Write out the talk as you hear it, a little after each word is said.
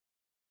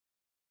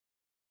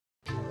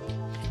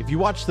If you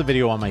watched the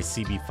video on my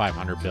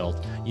CB500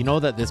 build, you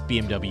know that this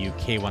BMW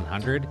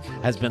K100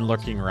 has been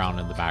lurking around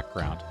in the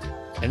background.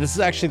 And this is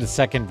actually the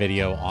second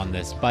video on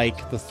this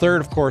bike. The third,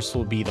 of course,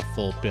 will be the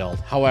full build.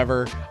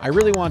 However, I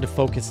really wanted to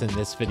focus in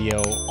this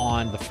video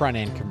on the front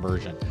end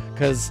conversion,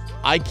 because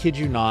I kid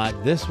you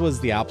not, this was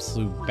the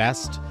absolute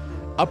best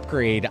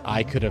upgrade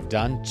I could have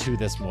done to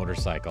this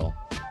motorcycle.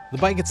 The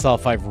bike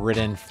itself I've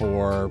ridden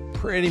for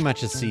pretty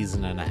much a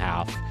season and a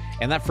half,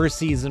 and that first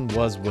season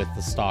was with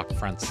the stock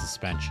front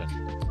suspension.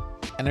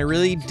 And I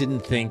really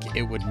didn't think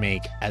it would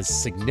make as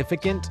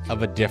significant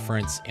of a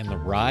difference in the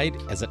ride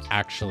as it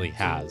actually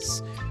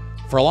has.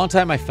 For a long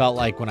time, I felt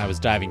like when I was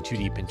diving too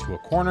deep into a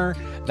corner,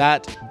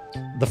 that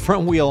the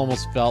front wheel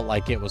almost felt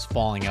like it was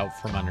falling out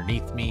from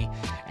underneath me.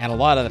 And a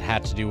lot of that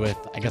had to do with,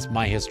 I guess,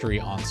 my history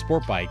on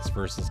sport bikes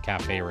versus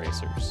cafe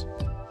racers.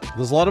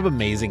 There's a lot of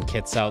amazing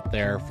kits out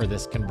there for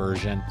this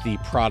conversion. The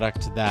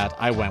product that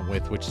I went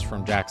with, which is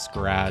from Jax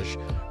Garage,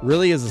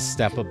 really is a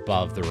step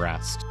above the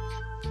rest.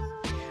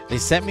 They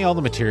sent me all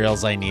the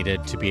materials I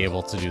needed to be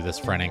able to do this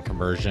front end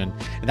conversion,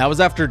 and that was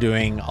after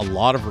doing a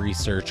lot of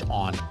research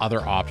on other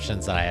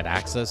options that I had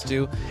access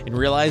to and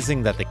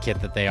realizing that the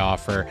kit that they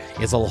offer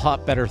is a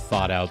lot better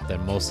thought out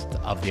than most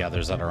of the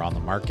others that are on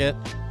the market,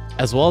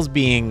 as well as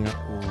being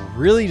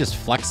really just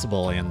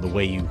flexible in the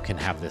way you can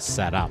have this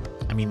set up.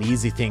 I mean, the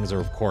easy things are,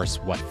 of course,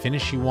 what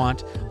finish you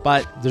want,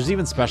 but there's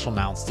even special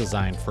mounts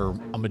designed for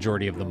a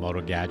majority of the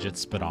Moto Gadget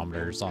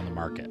speedometers on the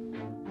market.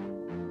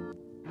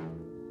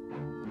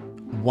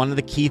 One of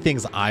the key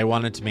things I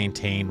wanted to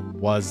maintain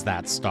was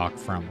that stock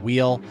front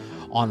wheel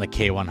on the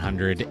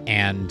K100,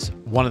 and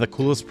one of the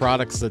coolest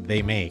products that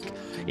they make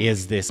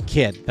is this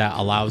kit that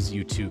allows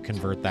you to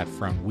convert that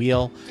front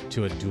wheel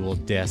to a dual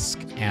disc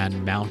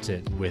and mount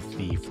it with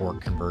the fork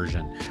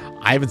conversion.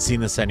 I haven't seen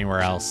this anywhere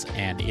else,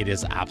 and it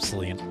is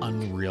absolutely an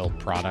unreal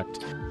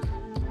product.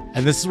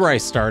 And this is where I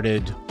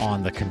started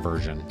on the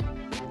conversion.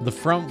 The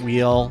front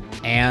wheel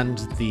and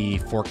the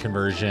fork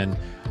conversion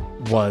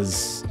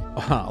was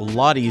a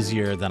lot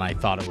easier than I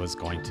thought it was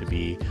going to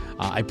be.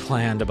 I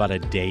planned about a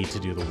day to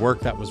do the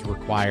work that was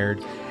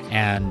required,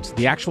 and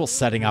the actual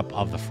setting up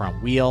of the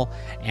front wheel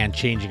and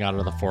changing out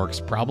of the forks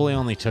probably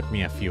only took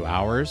me a few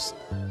hours.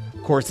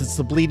 Of course, it's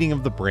the bleeding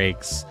of the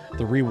brakes,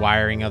 the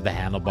rewiring of the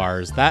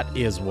handlebars, that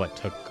is what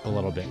took a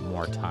little bit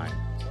more time.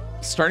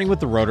 Starting with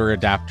the rotor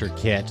adapter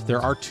kit,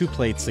 there are two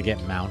plates that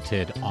get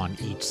mounted on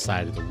each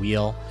side of the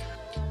wheel.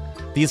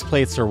 These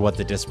plates are what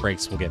the disc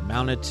brakes will get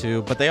mounted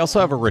to, but they also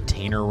have a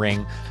retainer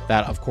ring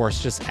that, of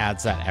course, just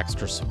adds that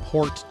extra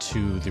support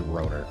to the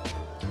rotor.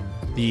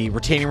 The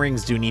retaining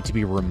rings do need to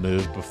be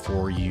removed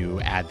before you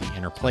add the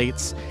inner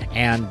plates,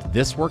 and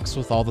this works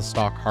with all the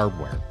stock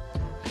hardware,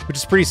 which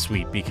is pretty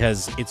sweet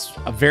because it's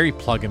a very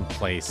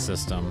plug-and-play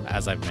system,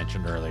 as I've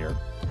mentioned earlier.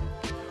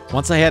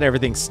 Once I had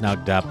everything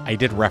snugged up, I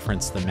did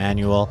reference the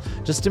manual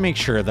just to make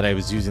sure that I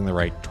was using the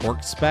right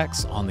torque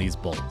specs on these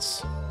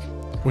bolts,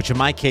 which in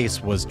my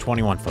case was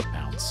 21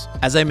 foot-pounds.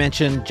 As I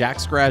mentioned,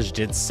 Jax Garage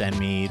did send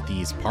me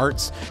these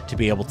parts to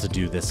be able to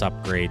do this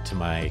upgrade to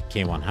my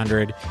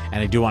K100, and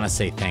I do want to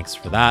say thanks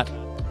for that.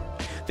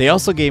 They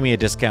also gave me a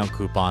discount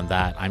coupon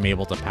that I'm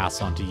able to pass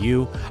on to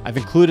you. I've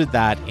included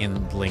that in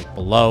the link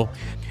below,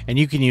 and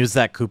you can use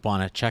that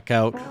coupon at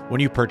checkout when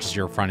you purchase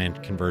your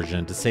front-end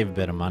conversion to save a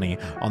bit of money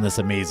on this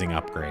amazing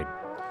upgrade.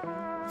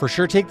 For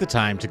sure, take the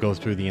time to go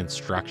through the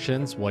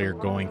instructions while you're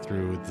going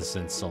through this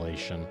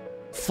installation.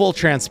 Full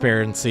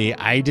transparency,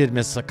 I did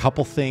miss a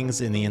couple things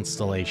in the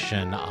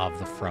installation of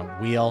the front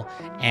wheel,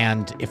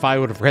 and if I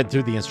would have read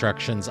through the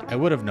instructions, I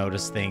would have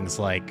noticed things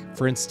like,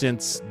 for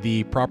instance,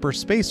 the proper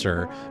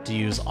spacer to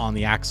use on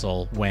the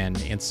axle when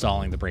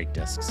installing the brake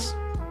discs.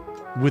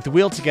 With the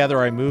wheel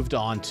together, I moved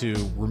on to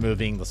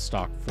removing the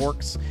stock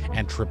forks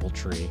and triple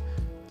tree.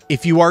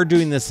 If you are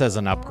doing this as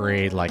an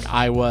upgrade like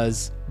I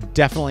was,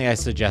 definitely I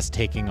suggest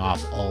taking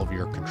off all of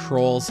your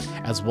controls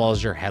as well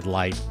as your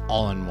headlight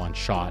all in one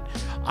shot.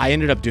 I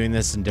ended up doing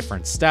this in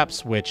different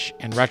steps, which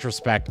in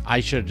retrospect, I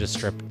should have just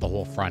stripped the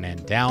whole front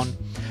end down.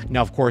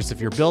 Now, of course,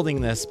 if you're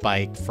building this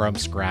bike from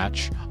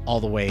scratch all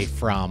the way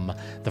from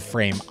the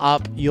frame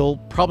up, you'll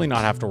probably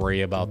not have to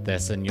worry about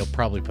this and you'll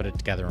probably put it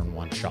together in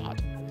one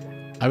shot.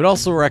 I would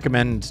also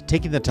recommend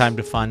taking the time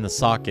to find the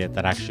socket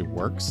that actually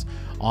works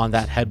on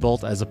that head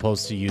bolt as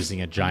opposed to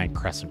using a giant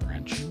crescent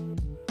wrench.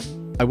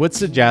 I would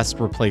suggest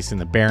replacing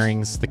the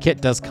bearings. The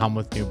kit does come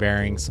with new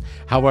bearings.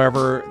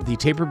 However, the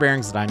taper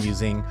bearings that I'm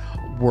using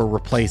were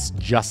replaced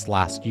just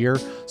last year,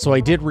 so I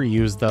did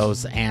reuse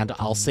those, and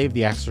I'll save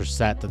the extra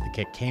set that the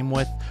kit came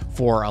with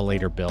for a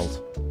later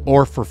build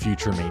or for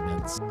future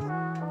maintenance.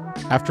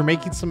 After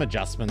making some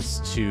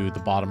adjustments to the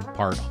bottom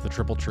part of the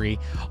triple tree,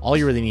 all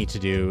you really need to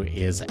do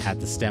is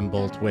add the stem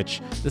bolt, which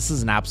this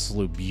is an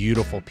absolute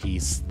beautiful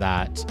piece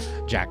that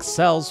Jax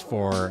sells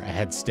for a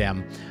head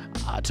stem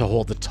to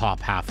hold the top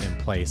half in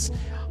place.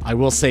 I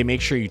will say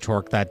make sure you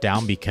torque that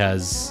down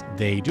because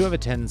they do have a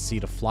tendency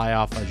to fly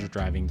off as you're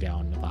driving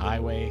down the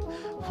highway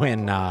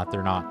when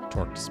they're not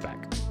torqued to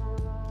spec.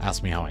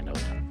 Ask me how I know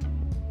that.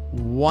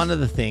 One of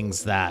the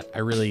things that I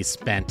really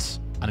spent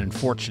an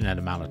unfortunate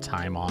amount of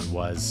time on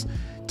was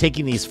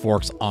taking these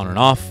forks on and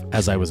off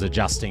as I was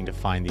adjusting to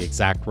find the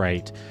exact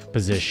right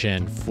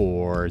position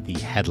for the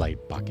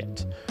headlight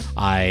bucket.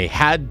 I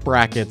had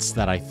brackets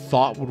that I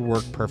thought would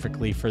work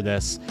perfectly for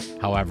this.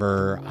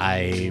 However,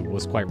 I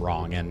was quite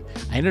wrong, and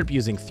I ended up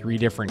using 3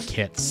 different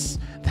kits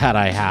that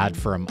I had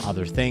from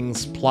other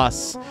things,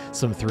 plus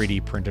some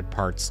 3D printed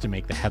parts to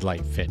make the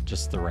headlight fit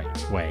just the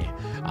right way.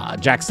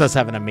 Jax does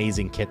have an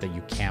amazing kit that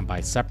you can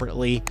buy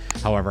separately.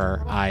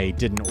 However, I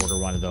didn't order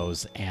one of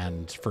those,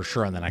 and for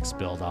sure on the next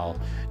build, I'll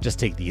just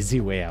take the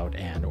easy way out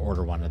and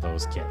order one of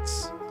those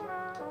kits.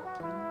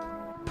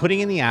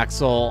 Putting in the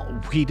axle,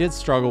 we did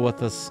struggle with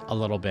this a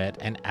little bit,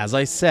 and as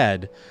I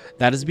said,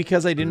 that is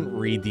because I didn't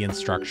read the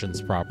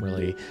instructions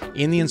properly.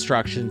 In the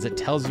instructions, it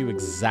tells you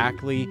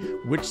exactly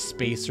which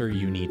spacer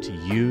you need to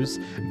use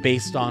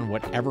based on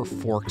whatever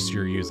forks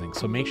you're using,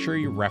 so make sure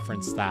you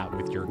reference that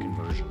with your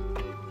conversion.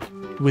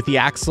 With the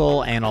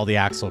axle and all the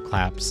axle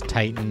claps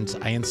tightened,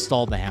 I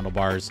installed the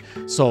handlebars,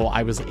 so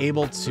I was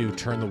able to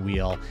turn the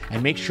wheel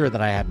and make sure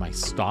that I had my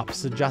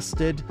stops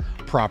adjusted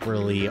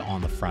properly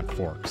on the front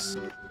forks.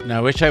 Now,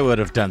 I wish I would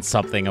have done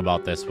something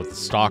about this with the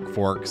stock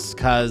forks,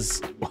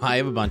 because I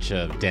have a bunch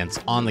of dents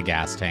on the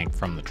gas tank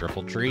from the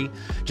triple tree,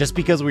 just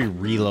because we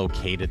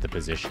relocated the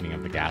positioning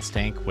of the gas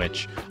tank,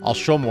 which I'll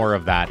show more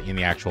of that in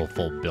the actual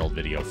full build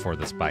video for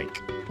this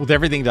bike. With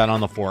everything done on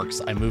the forks,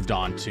 I moved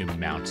on to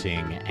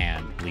mounting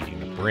and bleeding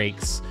the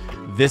brakes.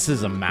 This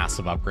is a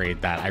massive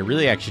upgrade that I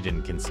really actually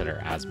didn't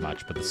consider as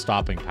much, but the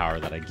stopping power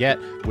that I get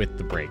with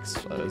the brakes,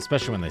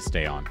 especially when they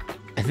stay on.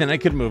 And then I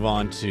could move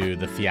on to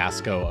the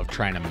fiasco of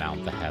trying to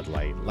mount the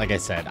headlight. Like I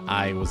said,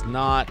 I was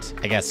not,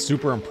 I guess,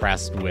 super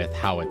impressed with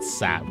how it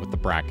sat with the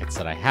brackets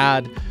that I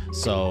had.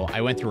 So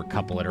I went through a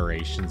couple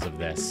iterations of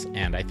this,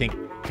 and I think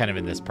kind of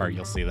in this part,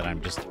 you'll see that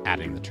I'm just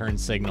adding the turn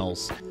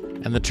signals.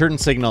 And the turn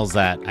signals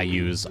that I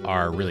use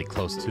are really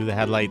close to the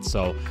headlight,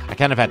 so I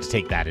kind of had to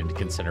take that into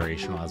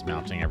consideration while I was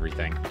mounting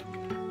everything.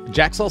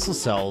 Jax also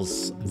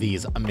sells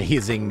these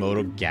amazing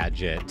Moto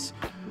Gadget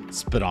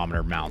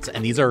speedometer mounts,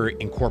 and these are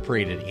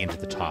incorporated into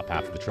the top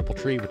half of the triple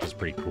tree, which is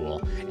pretty cool.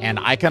 And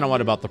I kind of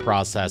went about the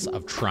process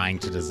of trying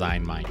to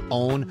design my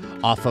own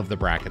off of the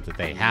bracket that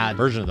they had.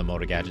 Version of the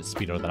Moto Gadget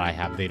Speedo that I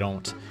have, they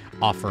don't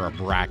offer a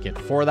bracket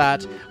for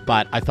that,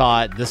 but I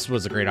thought this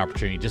was a great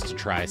opportunity just to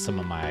try some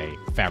of my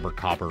fabric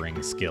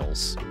cobbering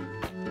skills.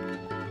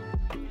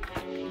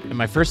 And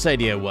my first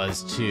idea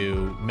was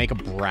to make a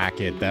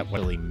bracket that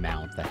would really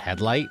mount the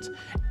headlight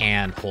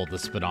and hold the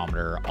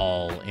speedometer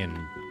all in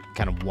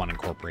kind of one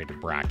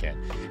incorporated bracket.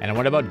 And I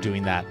went about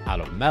doing that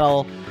out of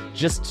metal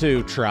just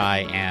to try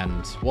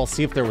and, well,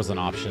 see if there was an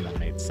option that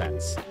made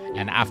sense.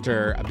 And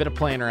after a bit of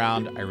playing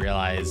around, I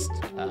realized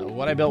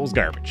what I built was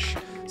garbage.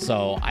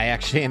 So I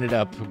actually ended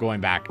up going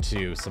back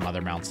to some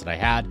other mounts that I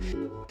had,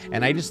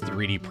 and I just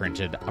 3D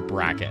printed a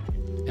bracket.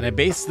 And I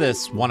based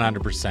this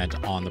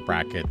 100% on the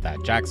bracket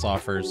that Jax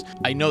offers.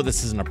 I know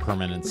this isn't a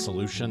permanent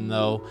solution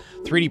though.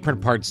 3D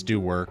print parts do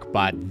work,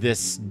 but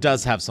this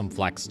does have some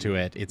flex to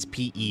it. It's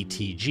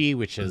PETG,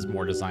 which is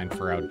more designed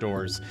for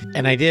outdoors.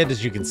 And I did,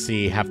 as you can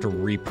see, have to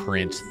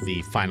reprint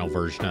the final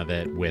version of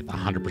it with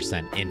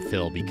 100%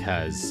 infill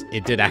because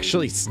it did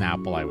actually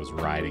snap while I was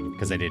riding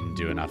because I didn't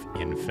do enough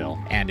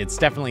infill. And it's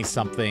definitely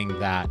something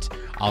that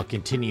I'll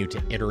continue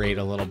to iterate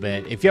a little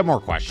bit. If you have more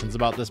questions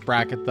about this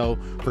bracket though,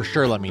 for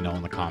sure let me know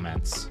in the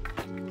comments.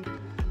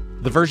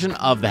 The version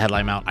of the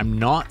headlight mount I'm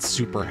not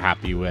super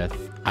happy with.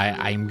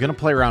 I'm going to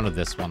play around with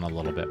this one a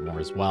little bit more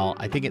as well.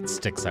 I think it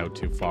sticks out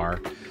too far.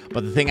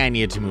 But the thing I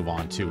needed to move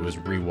on to was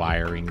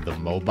rewiring the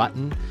Mo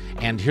button.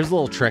 And here's a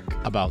little trick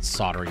about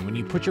soldering. When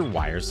you put your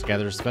wires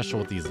together, especially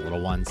with these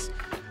little ones,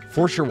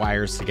 force your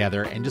wires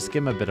together and just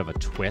give them a bit of a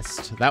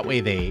twist. That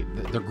way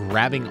they're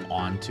grabbing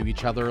onto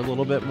each other a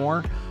little bit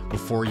more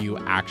before you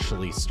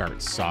actually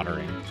start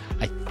soldering.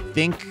 I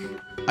think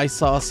I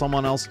saw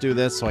someone else do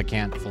this, so I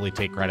can't fully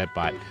take credit,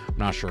 but I'm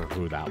not sure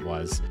who that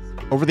was.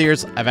 Over the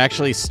years, I've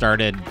actually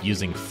started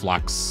using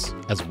flux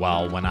as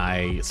well when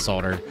I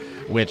solder,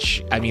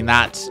 which, I mean,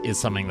 that is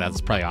something that's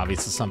probably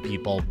obvious to some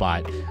people,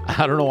 but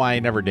I don't know why I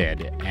never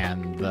did.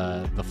 And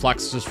the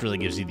flux just really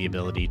gives you the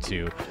ability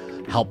to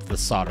help the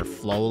solder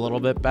flow a little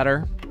bit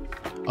better.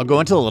 I'll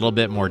go into a little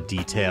bit more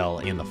detail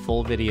in the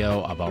full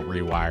video about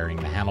rewiring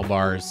the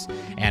handlebars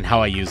and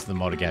how I use the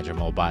Moto Gadget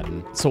Mo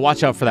button. So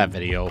watch out for that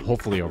video,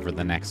 hopefully over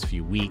the next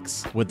few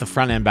weeks. With the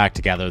front end back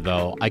together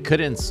though, I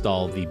could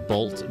install the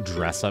bolt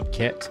dress-up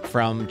kit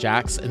from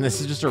Jax, and this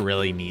is just a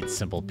really neat,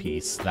 simple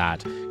piece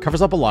that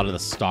covers up a lot of the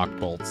stock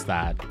bolts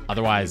that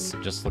otherwise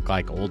just look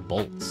like old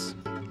bolts.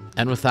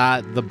 And with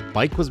that, the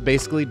bike was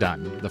basically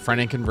done. The front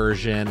end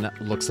conversion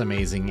looks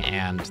amazing,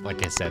 and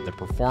like I said, the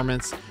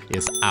performance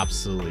is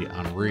absolutely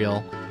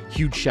unreal.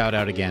 Huge shout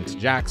out again to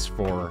Jax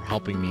for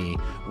helping me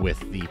with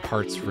the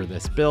parts for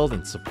this build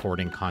and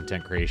supporting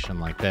content creation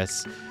like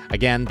this.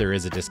 Again, there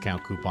is a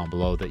discount coupon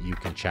below that you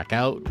can check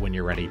out when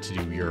you're ready to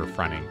do your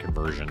front end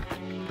conversion.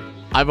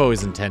 I've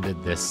always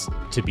intended this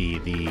to be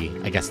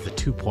I guess the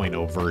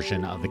 2.0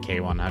 version of the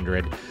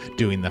K100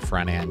 doing the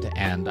front end,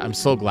 and I'm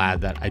so glad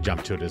that I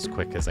jumped to it as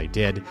quick as I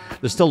did.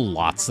 There's still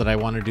lots that I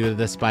want to do to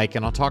this bike,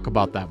 and I'll talk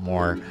about that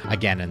more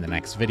again in the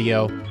next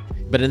video.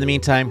 But in the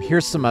meantime,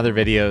 here's some other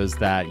videos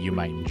that you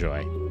might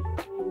enjoy.